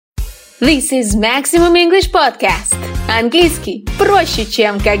This is Maximum English Podcast. Английский проще,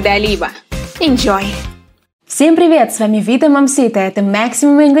 чем когда-либо. Enjoy! Всем привет! С вами Вита Мамсита. Это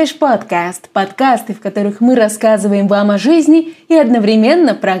Maximum English Podcast. Подкасты, в которых мы рассказываем вам о жизни и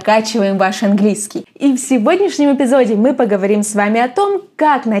одновременно прокачиваем ваш английский. И в сегодняшнем эпизоде мы поговорим с вами о том,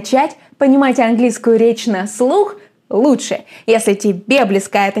 как начать понимать английскую речь на слух лучше. Если тебе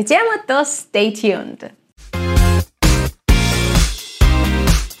близка эта тема, то stay tuned.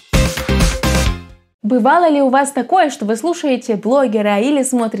 Бывало ли у вас такое, что вы слушаете блогера или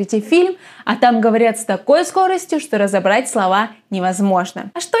смотрите фильм, а там говорят с такой скоростью, что разобрать слова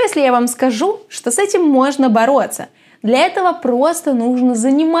невозможно? А что, если я вам скажу, что с этим можно бороться? Для этого просто нужно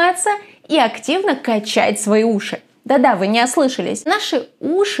заниматься и активно качать свои уши. Да-да, вы не ослышались. Наши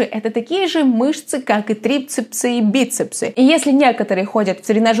уши – это такие же мышцы, как и трицепсы и бицепсы. И если некоторые ходят в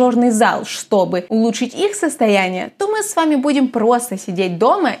тренажерный зал, чтобы улучшить их состояние, то мы с вами будем просто сидеть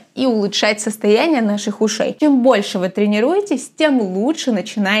дома и улучшать состояние наших ушей. Чем больше вы тренируетесь, тем лучше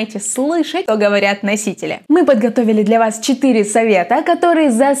начинаете слышать, что говорят носители. Мы подготовили для вас 4 совета,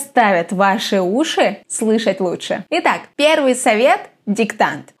 которые заставят ваши уши слышать лучше. Итак, первый совет –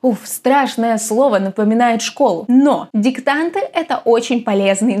 диктант. Страшное слово, напоминает школу. Но диктанты – это очень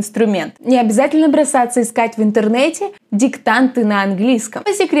полезный инструмент. Не обязательно бросаться искать в интернете диктанты на английском.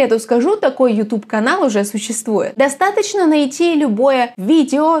 По секрету скажу, такой YouTube-канал уже существует. Достаточно найти любое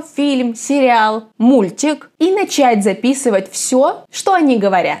видео, фильм, сериал, мультик и начать записывать все, что они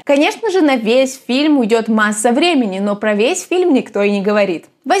говорят. Конечно же, на весь фильм уйдет масса времени, но про весь фильм никто и не говорит.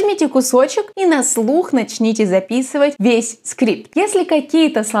 Возьмите кусочек и на слух начните записывать весь скрипт. Если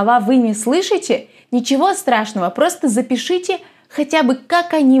какие-то слова вы не слышите, ничего страшного, просто запишите хотя бы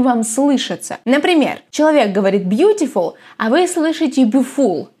как они вам слышатся. Например, человек говорит beautiful, а вы слышите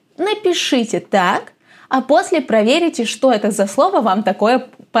beautiful. Напишите так, а после проверите, что это за слово вам такое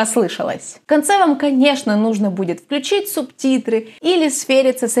послышалось. В конце вам, конечно, нужно будет включить субтитры или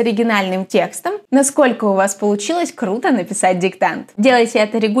свериться с оригинальным текстом, насколько у вас получилось круто написать диктант. Делайте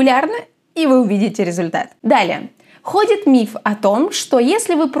это регулярно, и вы увидите результат. Далее. Ходит миф о том, что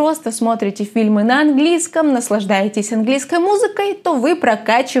если вы просто смотрите фильмы на английском, наслаждаетесь английской музыкой, то вы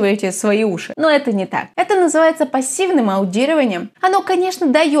прокачиваете свои уши. Но это не так. Это называется пассивным аудированием. Оно, конечно,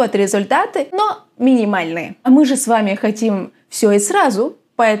 дает результаты, но минимальные. А мы же с вами хотим все и сразу.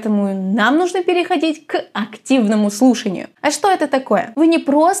 Поэтому нам нужно переходить к активному слушанию. А что это такое? Вы не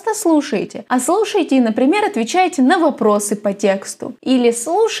просто слушаете, а слушаете и, например, отвечаете на вопросы по тексту. Или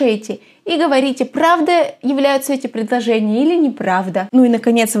слушаете и говорите, правда являются эти предложения или неправда. Ну и,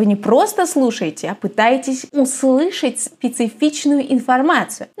 наконец, вы не просто слушаете, а пытаетесь услышать специфичную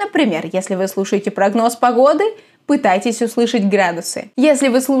информацию. Например, если вы слушаете прогноз погоды, пытайтесь услышать градусы. Если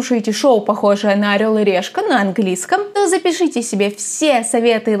вы слушаете шоу, похожее на «Орел и решка» на английском, то запишите себе все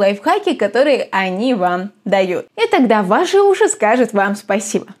советы и лайфхаки, которые они вам дают. И тогда ваши уши скажут вам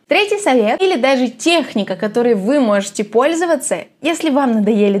спасибо. Третий совет, или даже техника, которой вы можете пользоваться, если вам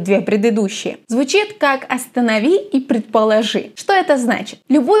надоели 2 предыдущие, звучит как «останови и предположи». Что это значит?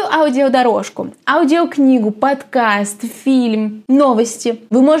 Любую аудиодорожку, аудиокнигу, подкаст, фильм, новости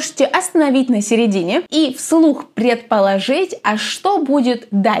вы можете остановить на середине и вслух предположить, а что будет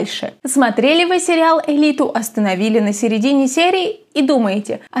дальше. Смотрели вы сериал «Элиту», остановили на середине серии и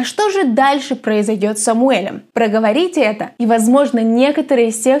думаете, а что же дальше произойдет с Самуэлем? Проговорите это, и, возможно, некоторые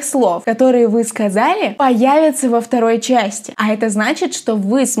из тех слов, которые вы сказали, появятся во второй части. А это значит, что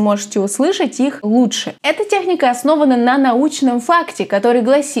вы сможете услышать их лучше. Эта техника основана на научном факте, который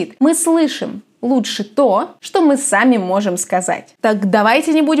гласит: мы слышим лучше то, что мы сами можем сказать. Так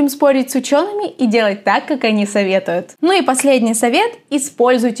давайте не будем спорить с учеными и делать так, как они советуют. Ну и последний совет –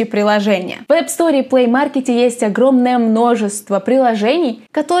 используйте приложения. В App Store и Play Market есть огромное множество приложений,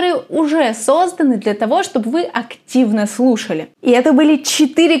 которые уже созданы для того, чтобы вы активно слушали. И это были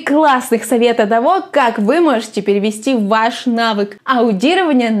 4 классных совета того, как вы можете перевести ваш навык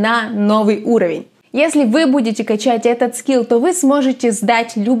аудирования на новый уровень. Если вы будете качать этот скилл, то вы сможете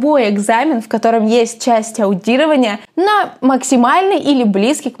сдать любой экзамен, в котором есть часть аудирования, на максимальный или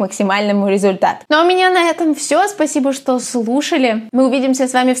близкий к максимальному результату. Ну а у меня на этом все. Спасибо, что слушали. Мы увидимся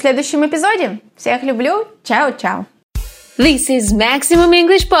с вами в следующем эпизоде. Всех люблю. Чао-чао. This is Maximum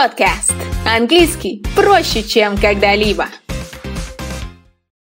English Podcast. Английский проще, чем когда-либо.